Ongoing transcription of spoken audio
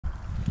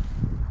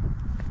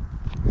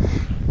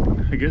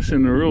I guess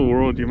in the real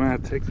world you might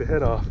have to take the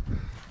head off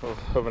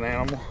of an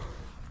animal.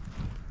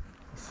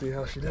 Let's see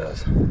how she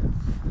does.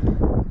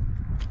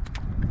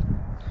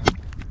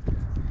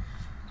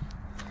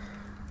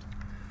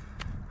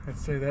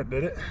 Let's say that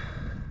did it.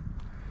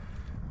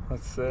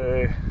 Let's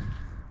say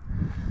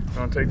I'm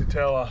gonna take the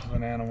tail off of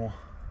an animal.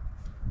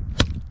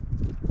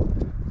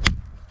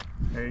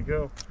 There you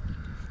go.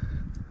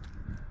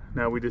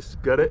 Now we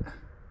just gut it,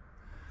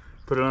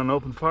 put it on an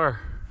open fire.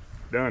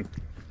 Done.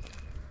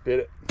 Did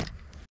it.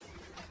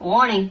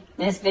 Warning,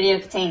 this video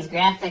contains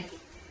graphic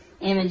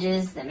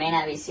images that may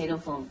not be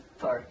suitable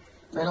for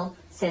little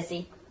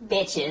sissy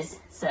bitches,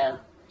 so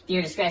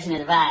viewer discretion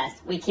is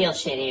advised. We kill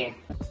shit here.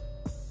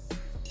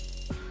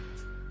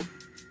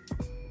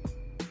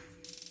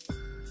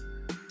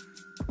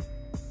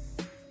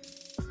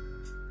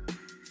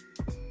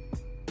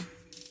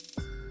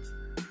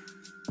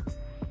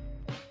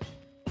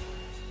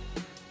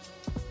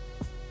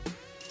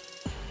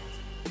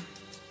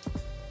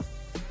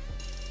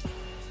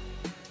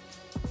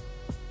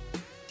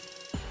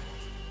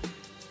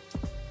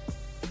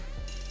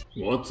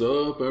 What's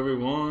up,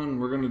 everyone?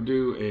 We're gonna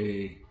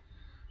do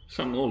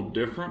something a little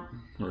different.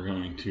 We're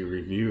going to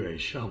review a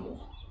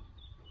shovel.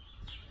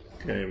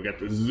 Okay, we got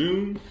the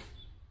Zune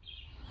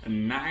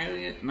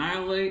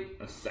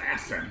Annihilate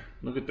Assassin.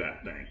 Look at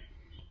that thing.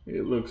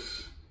 It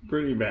looks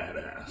pretty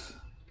badass.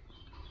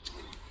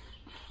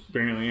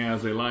 Apparently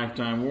has a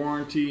lifetime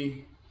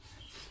warranty.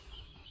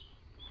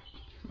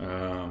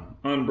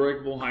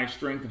 Unbreakable, high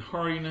strength and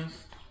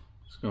hardiness.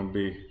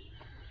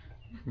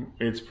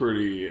 It's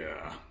pretty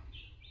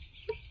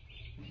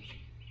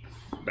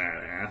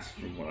badass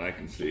from what I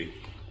can see.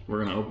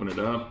 We're gonna open it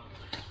up.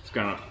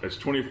 It's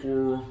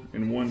 24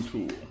 in one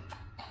tool.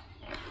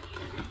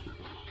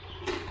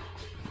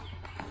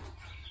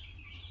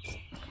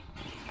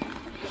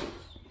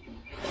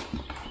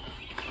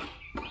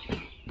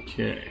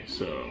 Okay,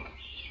 so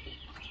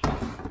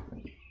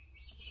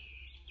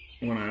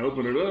when I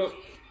open it up,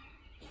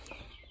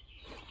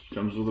 it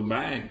comes with a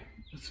bag.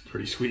 It's a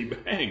pretty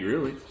sweet bag,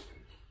 really.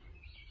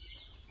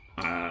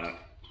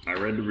 I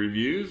read the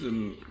reviews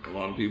and a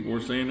lot of people were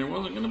saying there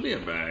wasn't going to be a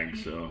bag,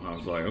 so I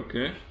was like,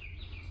 okay,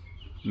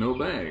 no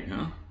bag,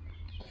 huh?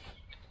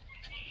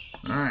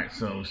 Alright,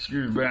 so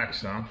screw the back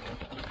some.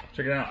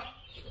 Check it out.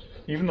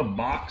 Even the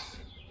box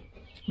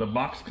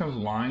comes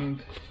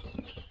lined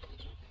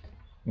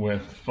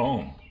with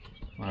foam.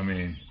 I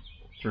mean,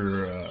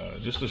 for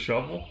just a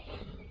shovel,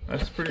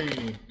 that's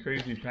pretty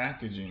crazy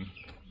packaging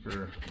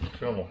for a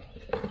shovel.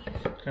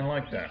 Kind of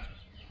like that.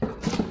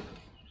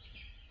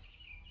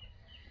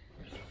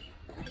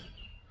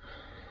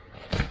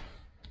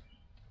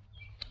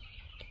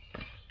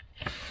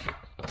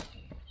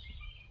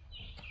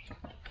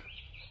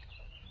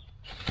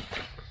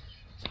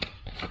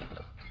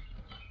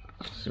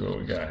 See what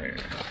we got here.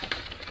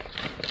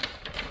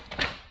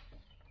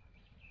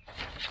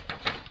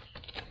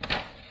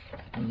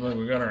 Looks like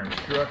we got our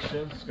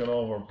instructions. It's got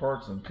all of our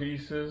parts and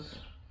pieces.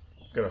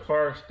 Got a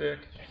fire stick.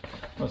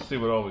 Let's see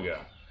what all we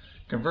got.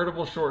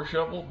 Convertible short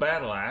shovel,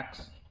 battle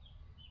axe,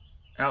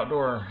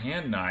 outdoor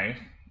hand knife.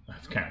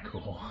 That's kind of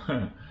cool.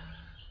 A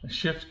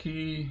shift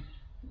key,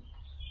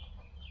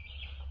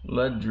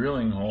 lead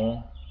drilling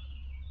hole,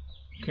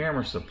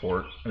 camera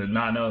support. I did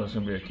not know there's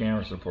going to be a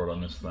camera support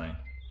on this thing.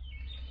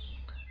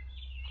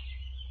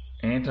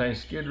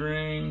 Anti-skid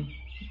ring,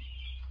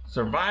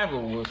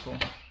 survival whistle.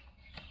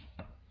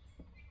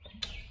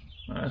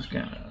 That's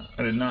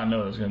I did not know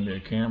there was going to be a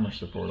camera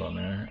support on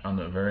there. On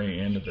the very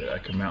end of it, I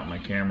can mount my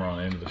camera on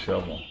the end of the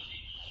shovel.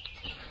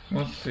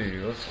 Let's see,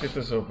 let's get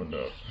this opened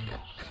up.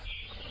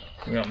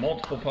 We got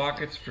multiple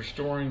pockets for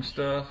storing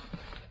stuff.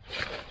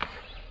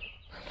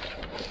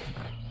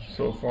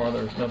 So far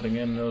there's nothing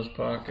in those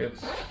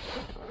pockets.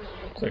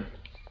 Looks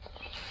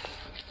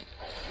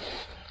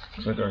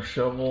like our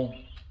shovel.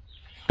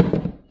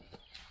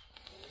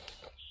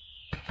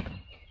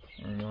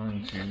 We're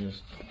going to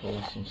just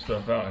pull some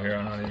stuff out here.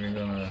 I'm not even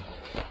going to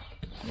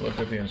look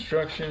at the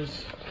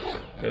instructions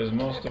because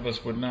most of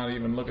us would not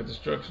even look at the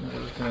instructions.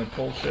 We're just going to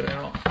pull shit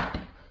out,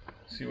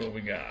 see what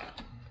we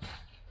got.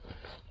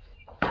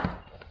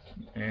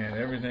 And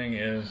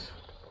everything's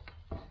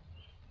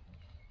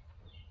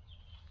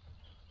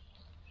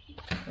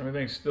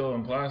still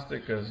in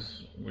plastic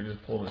because we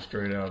just pulled it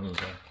straight out of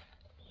the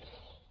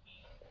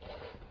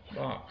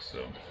box.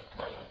 So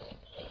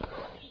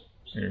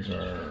here's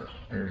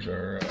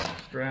our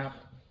strap.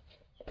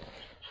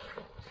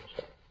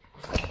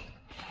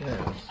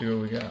 Yeah, let's see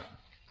what we got.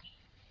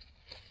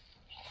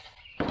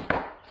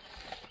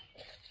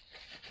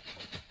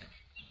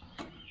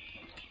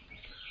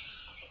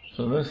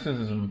 So this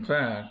is in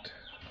fact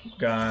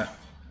got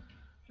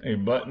a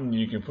button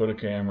you can put a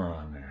camera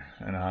on there,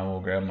 and I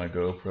will grab my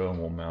GoPro and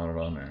we'll mount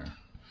it on there.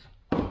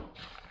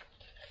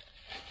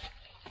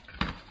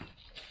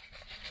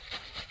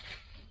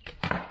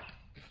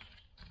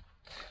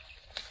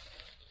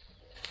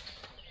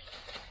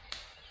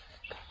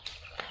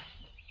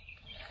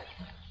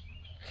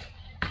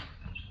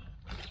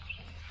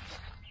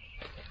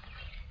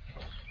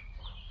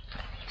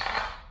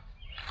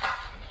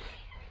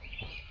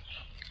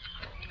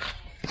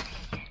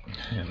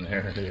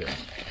 there it is.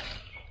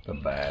 The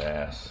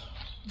badass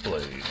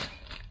blade.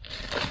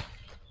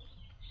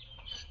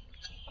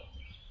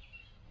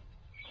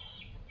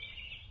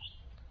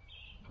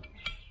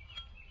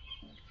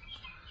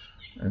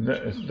 And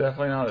it's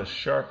definitely not as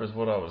sharp as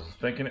what I was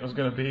thinking it was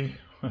going to be.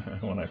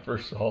 When I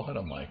first saw it,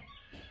 I'm like,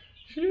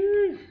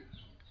 sheesh.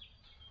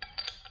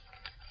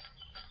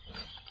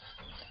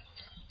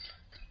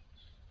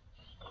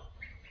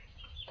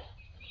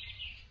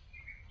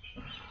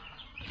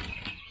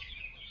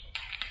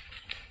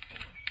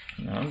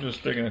 Now I'm just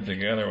sticking it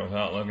together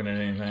without looking at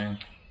anything.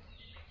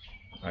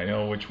 I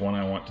know which one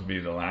I want to be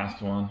the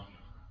last one.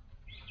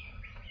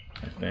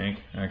 I think,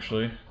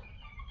 actually.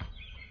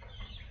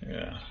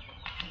 Yeah.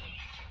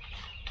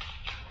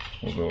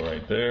 We'll go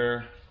right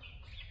there.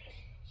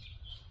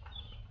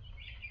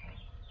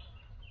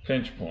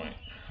 Pinch point,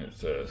 it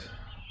says.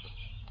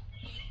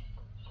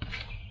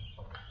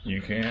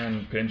 You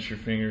can pinch your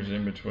fingers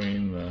in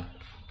between the...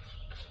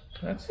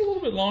 That's a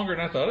little bit longer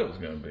than I thought it was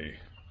going to be.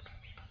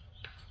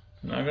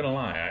 Not gonna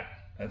lie,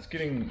 that's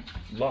getting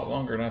a lot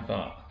longer than I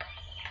thought.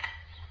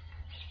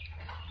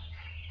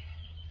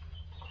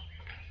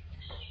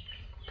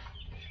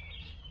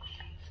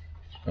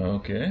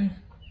 Okay.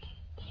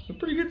 It's a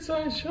pretty good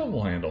sized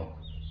shovel handle.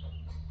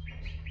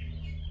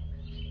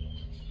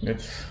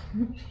 It's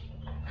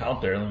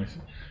out there. Let me see.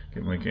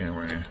 Get my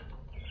camera in.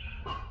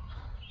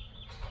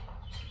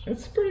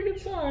 It's pretty good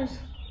size.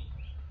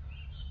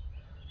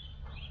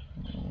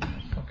 I don't know what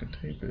the fucking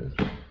tape is.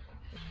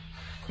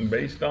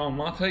 Based on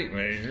my tape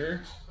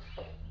measure,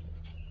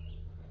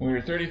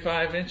 we're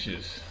 35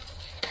 inches.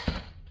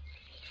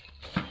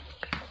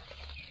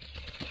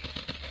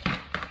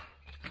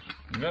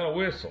 You got a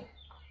whistle.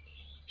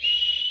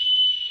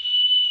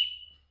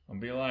 I'll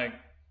be like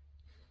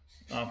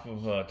off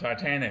of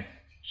Titanic.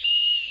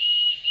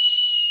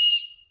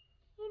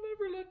 I'll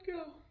never let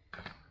go.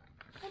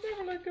 I'll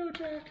never let go,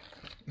 Jack.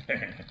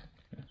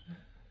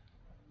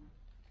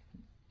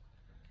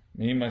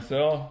 Me,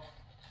 myself,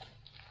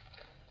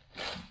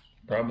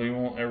 probably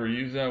won't ever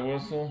use that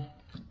whistle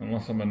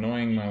unless I'm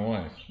annoying my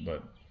wife,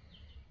 but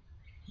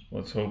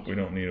let's hope we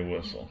don't need a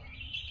whistle.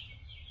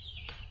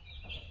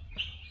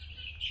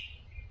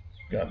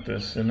 Got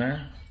this in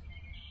there.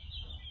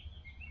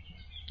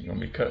 You're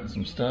gonna be cutting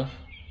some stuff.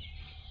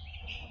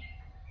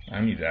 I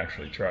need to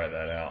actually try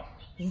that out.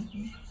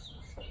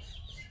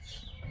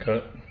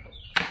 Cut.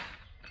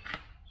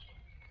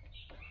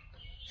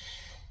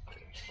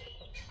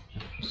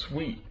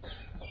 Sweet.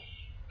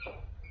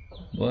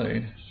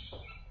 Blade.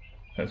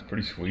 That's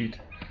pretty sweet.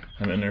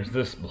 And then there's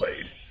this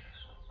blade.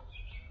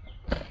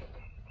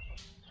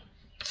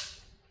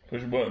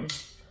 Push a button.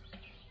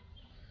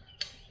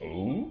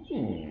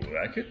 Ooh,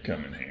 that could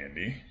come in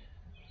handy.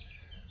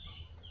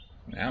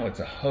 Now it's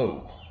a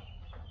hoe.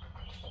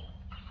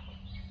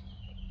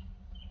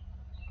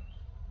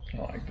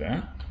 I like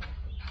that.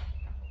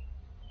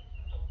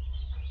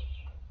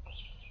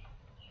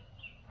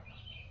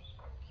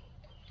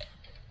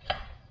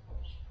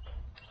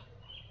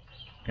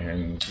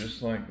 And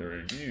just like the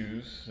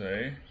reviews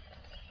say,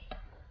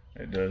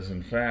 it does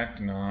in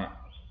fact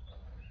not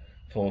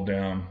fold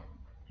down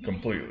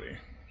completely.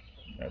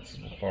 That's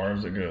as far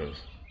as it goes.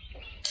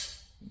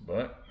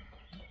 But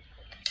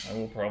I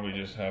will probably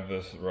just have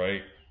this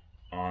right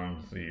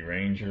on the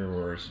Ranger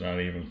where it's not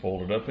even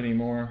folded up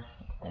anymore.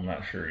 I'm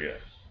not sure yet.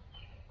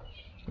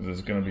 This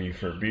is going to be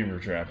for beaver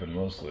trapping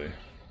mostly.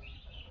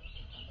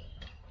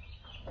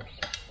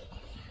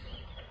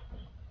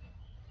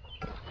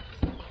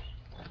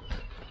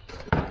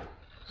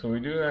 So we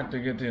do have to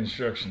get the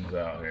instructions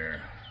out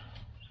here.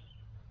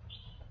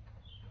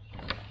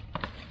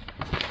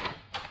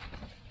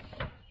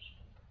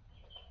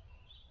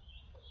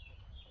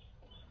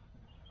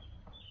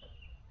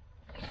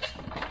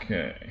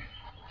 Okay.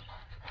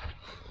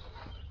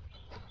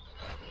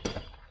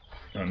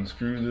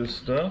 Unscrew this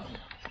stuff.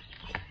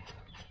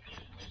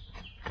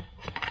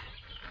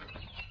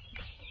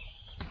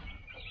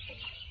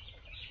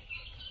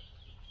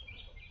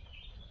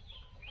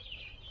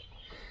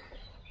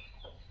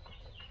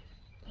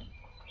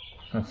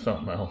 That's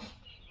something else.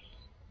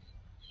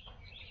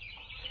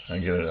 I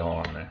get it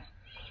all on there.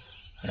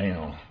 Hang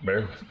on,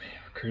 bear with me,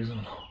 we're cruising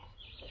along.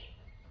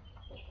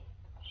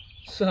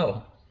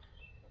 So,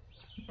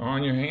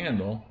 on your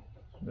handle,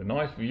 the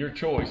knife of your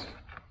choice.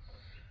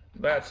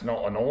 That's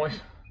not a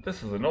knife,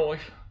 this is a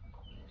knife.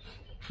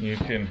 You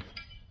can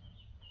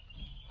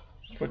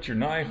put your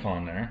knife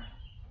on there.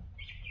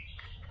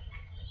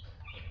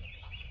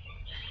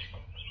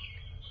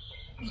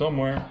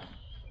 Somewhere.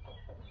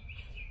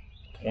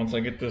 Once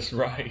I get this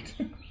right,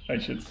 I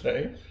should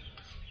say.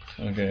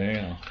 Okay,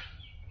 hang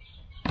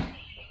on.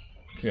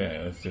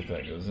 Okay, let's see if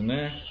that goes in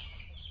there.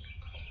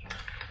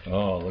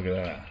 Oh, look at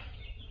that.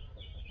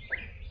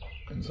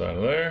 Inside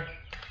of there,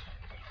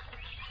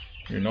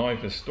 your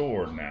knife is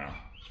stored now.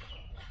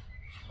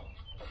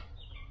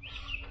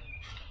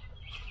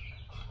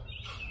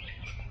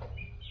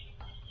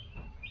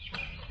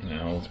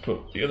 Now let's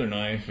put the other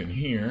knife in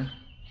here.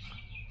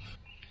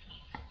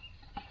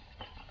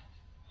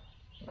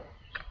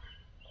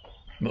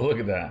 But look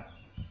at that.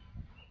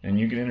 And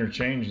you can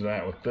interchange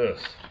that with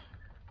this.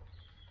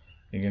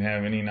 You can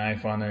have any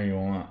knife on there you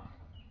want.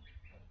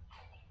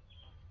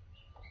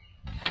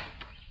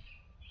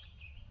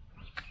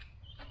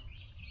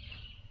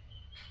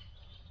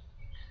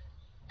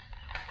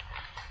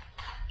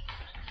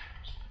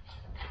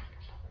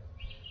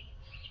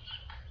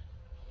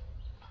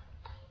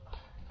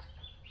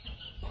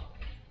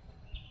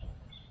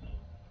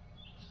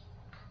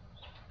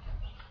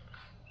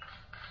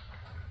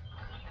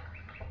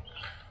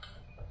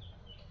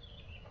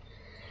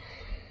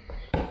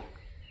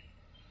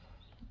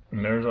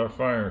 And there's our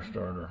fire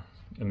starter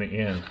in the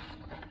end.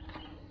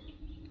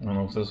 I don't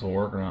know if this will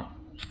work or not.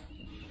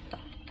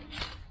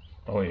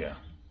 Oh yeah.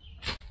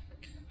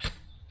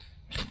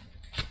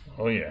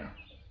 Oh yeah.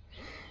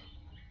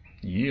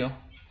 Yeah.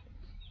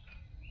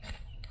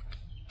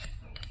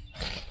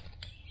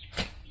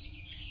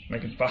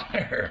 Making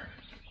fire.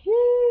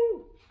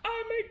 Woo!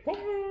 I make fire.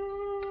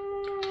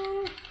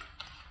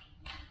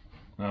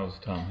 That was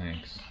Tom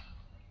Hanks.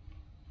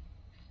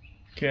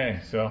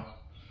 Okay, so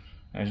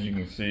as you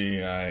can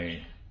see,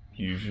 I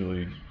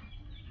usually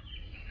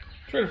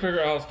try to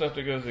figure out how stuff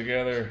that goes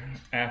together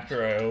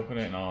after I open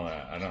it and all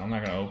that. I'm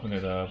not gonna open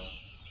it up,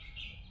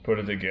 put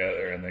it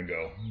together, and then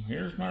go,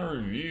 here's my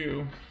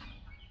review.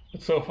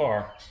 But so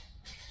far,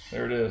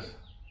 there it is.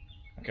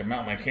 I can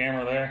mount my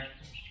camera there,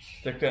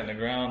 stick that in the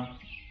ground,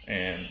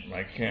 and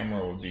my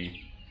camera would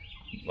be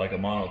like a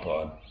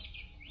monopod.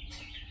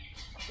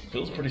 It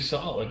feels pretty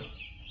solid.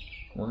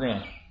 We're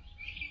gonna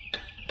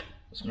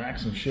smack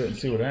some shit and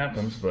see what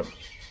happens, but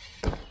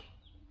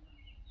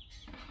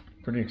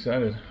pretty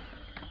excited.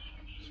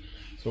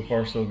 So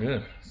far so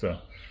good. So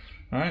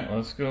alright,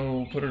 let's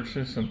go put her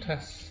through some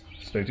tests.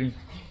 Stay tuned.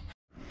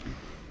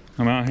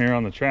 I'm out here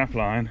on the trap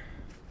line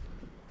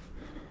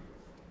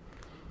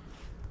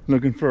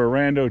looking for a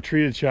rando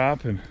tree to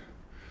chop, and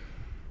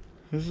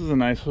this is a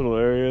nice little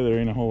area. There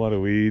ain't a whole lot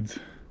of weeds,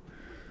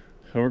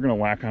 so we're gonna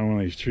whack on one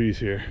of these trees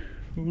here.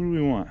 What do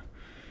we want?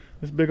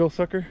 This big old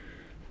sucker?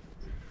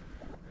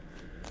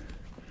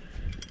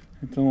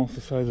 It's almost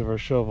the size of our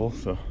shovel,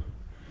 so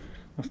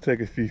let's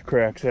take a few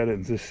cracks at it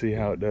and just see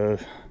how it does.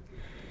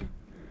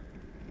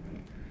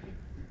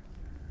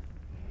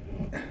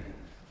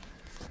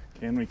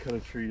 Can we cut a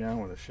tree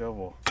down with a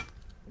shovel?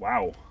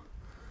 Wow.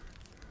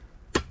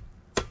 I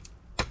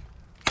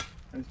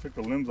just took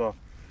the limbs off.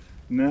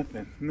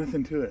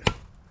 Nothing to it.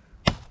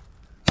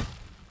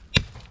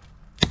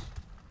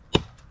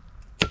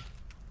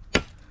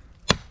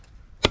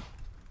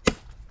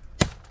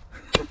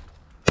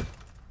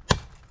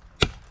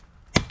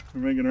 We're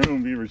making our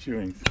own beaver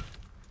chewings.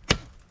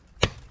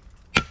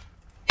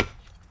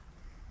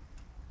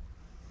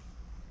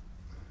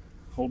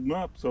 Holding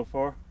up so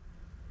far.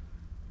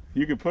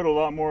 You could put a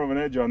lot more of an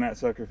edge on that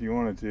sucker if you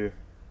wanted to.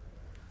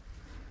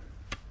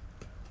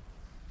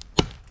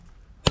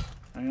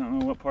 I don't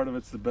know what part of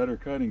it's the better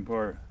cutting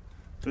part.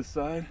 This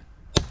side?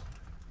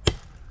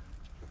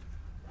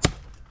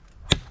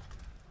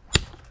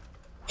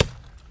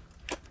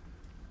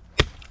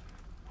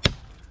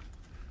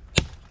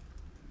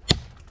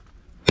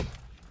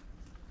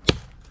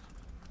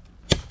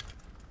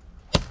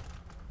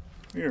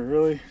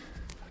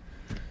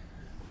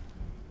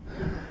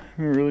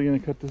 We're really gonna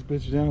cut this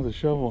bitch down with a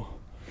shovel.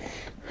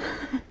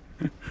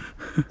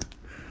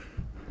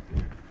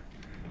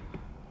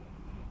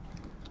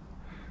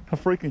 A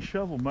freaking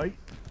shovel, mate.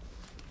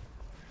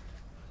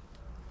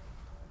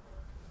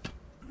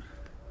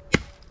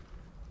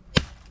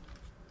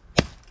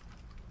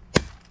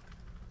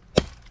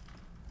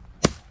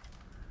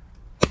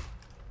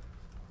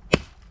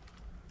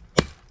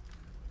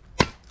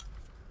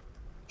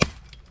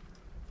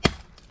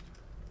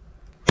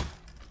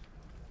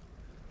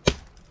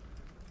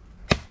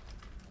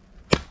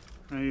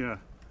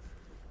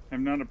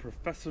 I'm not a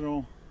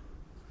professional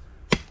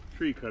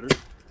tree cutter.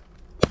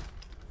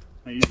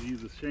 I usually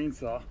use a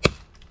chainsaw.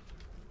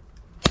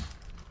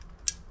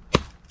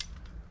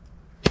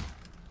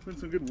 Put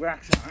some good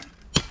wax on it.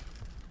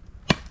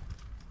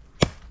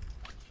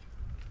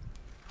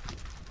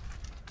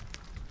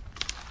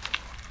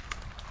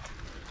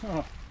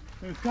 Oh,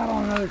 it's got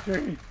on another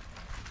tree.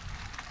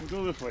 We'll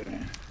go this way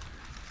then.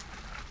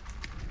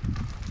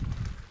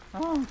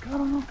 Oh, it's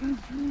got on all kinds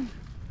of trees.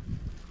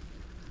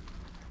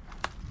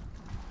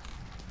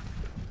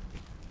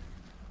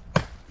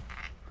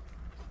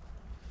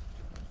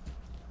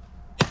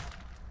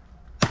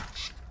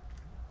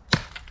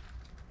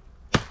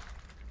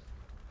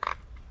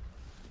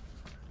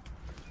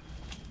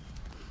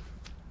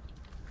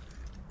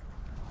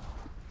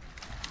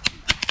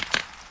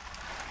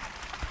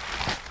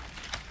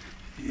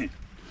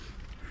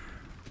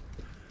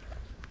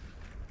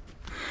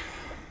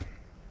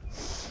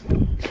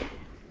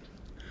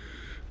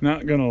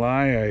 Not gonna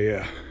lie,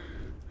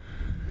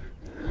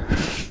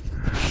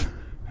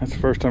 that's the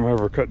first time I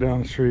ever cut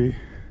down a tree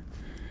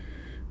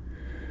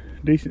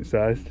decent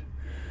sized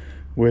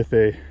with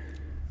a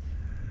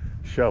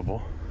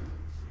shovel.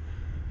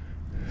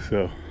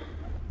 So,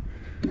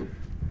 so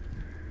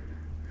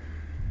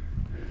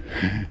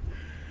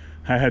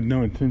I had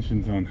no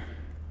intentions on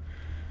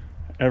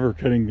ever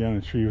cutting down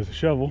a tree with a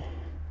shovel,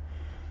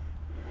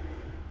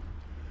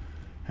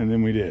 and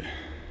then we did.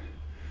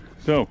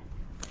 So,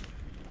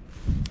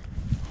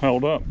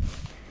 held up.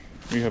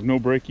 We have no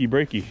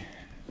breaky.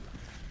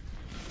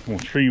 Well,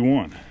 tree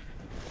one.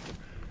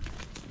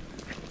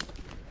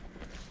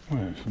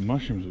 Well, some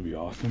mushrooms would be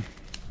awesome.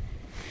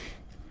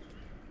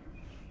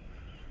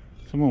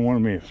 Someone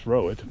wanted me to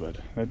throw it, but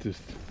that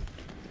just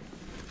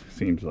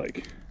seems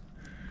like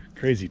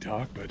crazy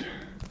talk, but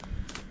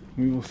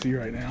we will see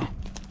right now.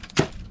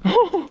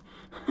 Oh!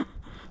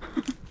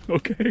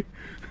 Okay.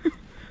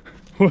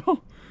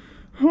 Well,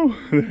 oh,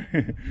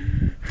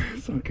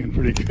 sunk in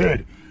pretty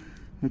good.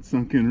 That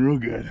sunk in real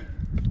good.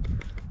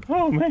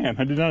 Oh man,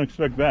 I did not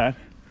expect that.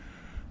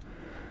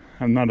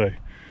 I am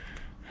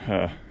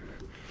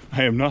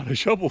not a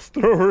shovel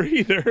thrower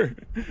either.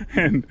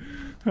 And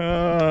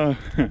oh,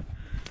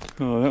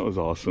 that was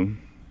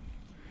awesome.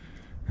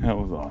 That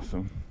was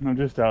awesome. I'm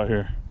just out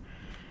here.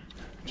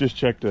 Just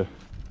checked a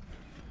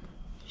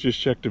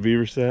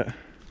beaver set.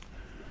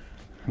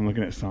 I'm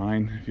looking at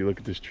sign. If you look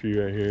at this tree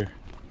right here,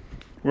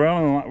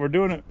 we're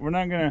doing it. We're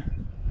not gonna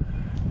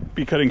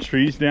be cutting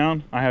trees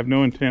down. I have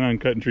no intent on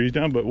cutting trees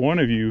down, but one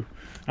of you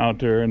out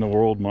there in the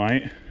world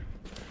might.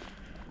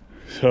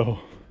 So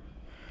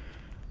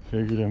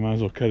figured I might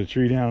as well cut a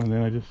tree down, and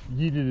then I just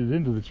yeeted it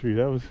into the tree.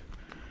 That was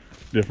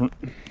different.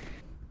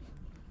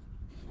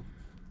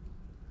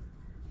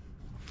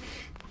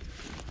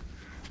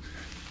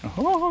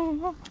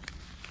 Oh,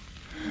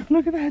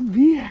 look at that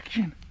V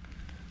action.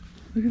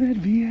 Look at that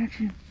V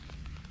action.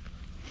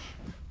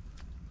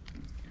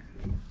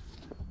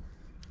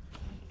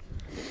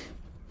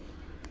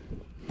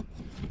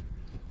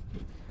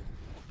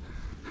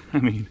 I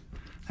mean,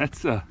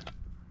 that's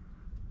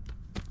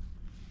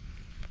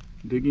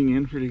digging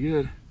in pretty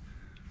good.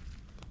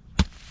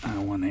 I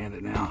don't want to end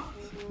it now.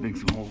 Let's dig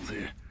some holes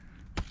here.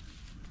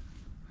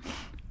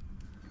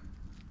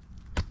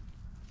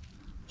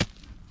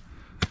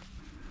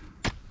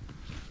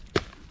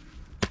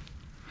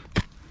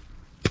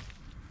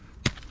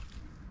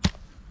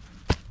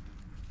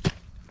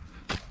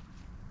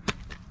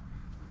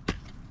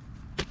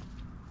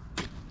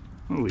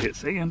 Oh, we hit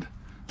sand.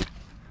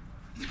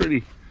 It's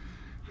pretty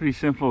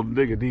simple to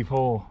dig a deep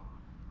hole.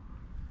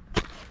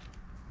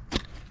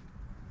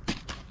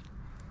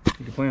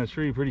 You can plant a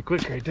tree pretty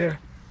quick right there.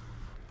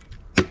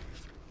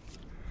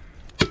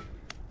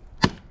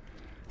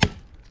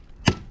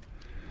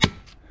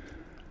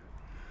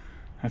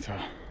 That's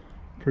a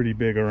pretty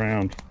big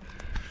around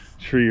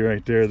tree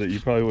right there that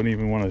you probably wouldn't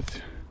even want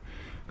to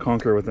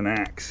conquer with an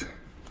axe.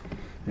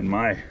 In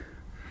my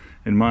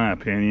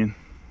opinion,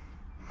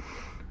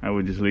 I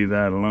would just leave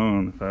that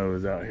alone if I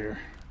was out here.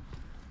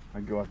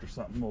 I'd go after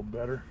something a little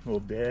better, a little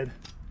dead.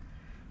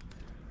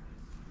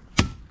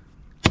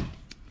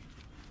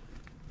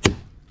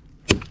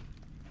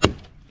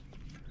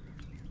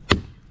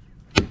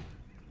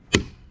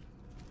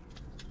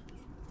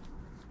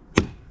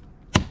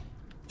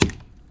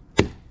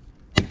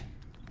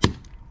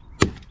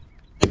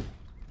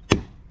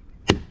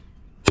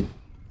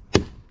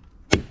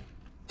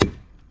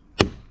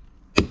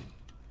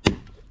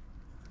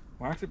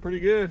 Waxed it pretty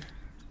good.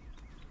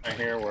 Right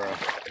here where a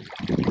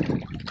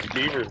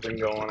beaver's been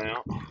going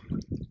out. I'm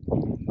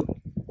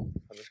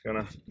just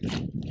gonna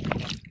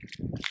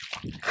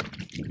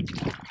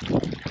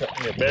cut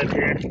me a bed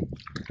here.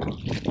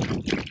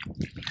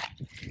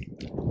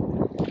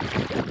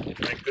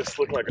 Make this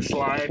look like a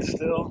slide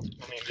still.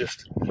 I mean,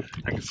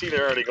 I can see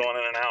they're already going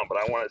in and out, but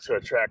I want it to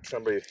attract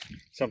something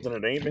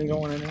that ain't been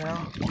going in and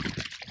out.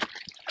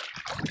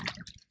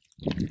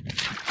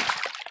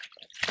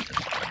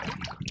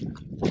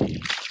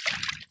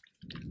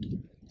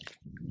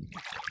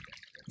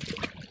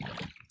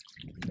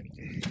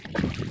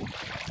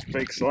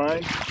 Fake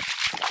slide.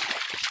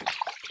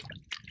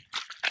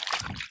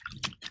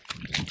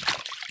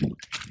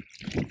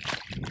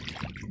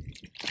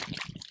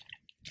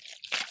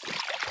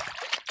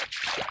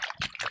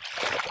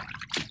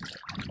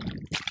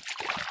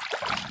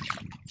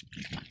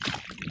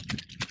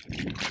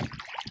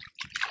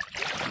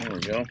 There we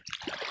go.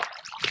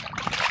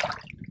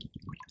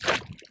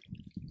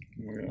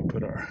 We're gonna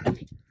put our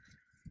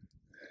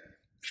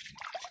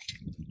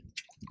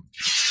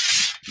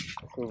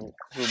so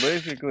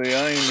basically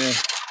I'm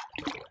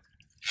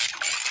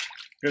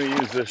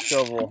gonna use this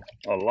shovel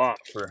a lot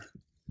for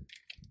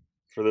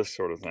this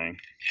sort of thing,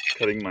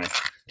 cutting my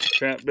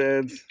trap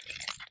beds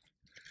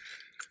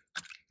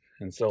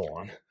and so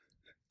on.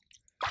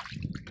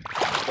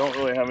 Don't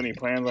really have any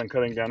plans on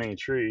cutting down any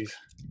trees.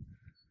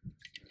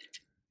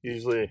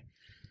 Usually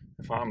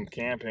if I'm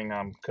camping,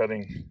 I'm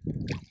cutting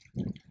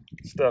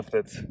stuff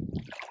that's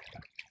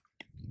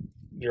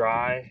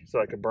dry so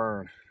I could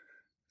burn.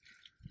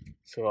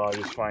 So I'll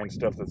just find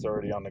stuff that's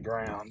already on the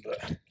ground.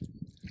 But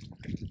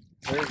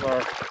there's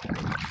our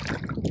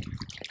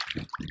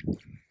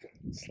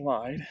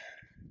slide.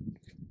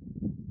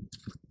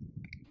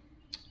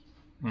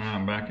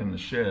 I'm back in the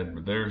shed,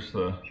 but there's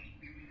the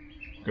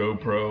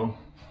GoPro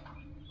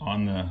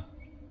on the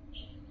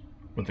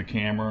with the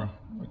camera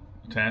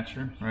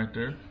attacher right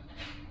there.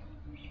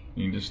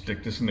 You can just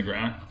stick this in the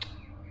ground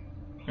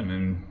and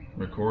then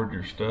record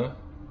your stuff.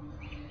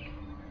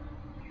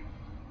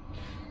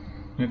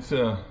 It's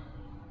a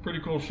pretty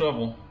cool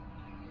shovel.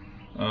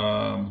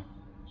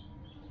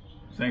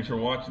 Thanks for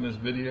watching this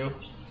video.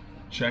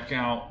 Check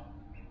out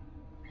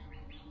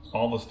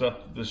all the stuff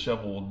that this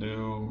shovel will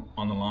do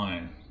on the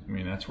line. I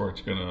mean, that's where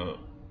it's gonna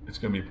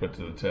be put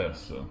to the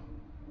test. So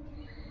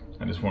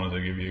I just wanted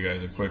to give you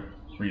guys a quick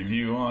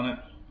review on it,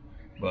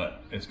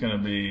 but it's gonna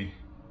be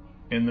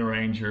in the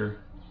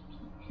Ranger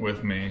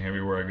with me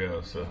everywhere I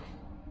go. So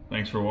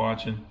thanks for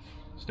watching.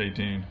 Stay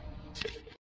tuned.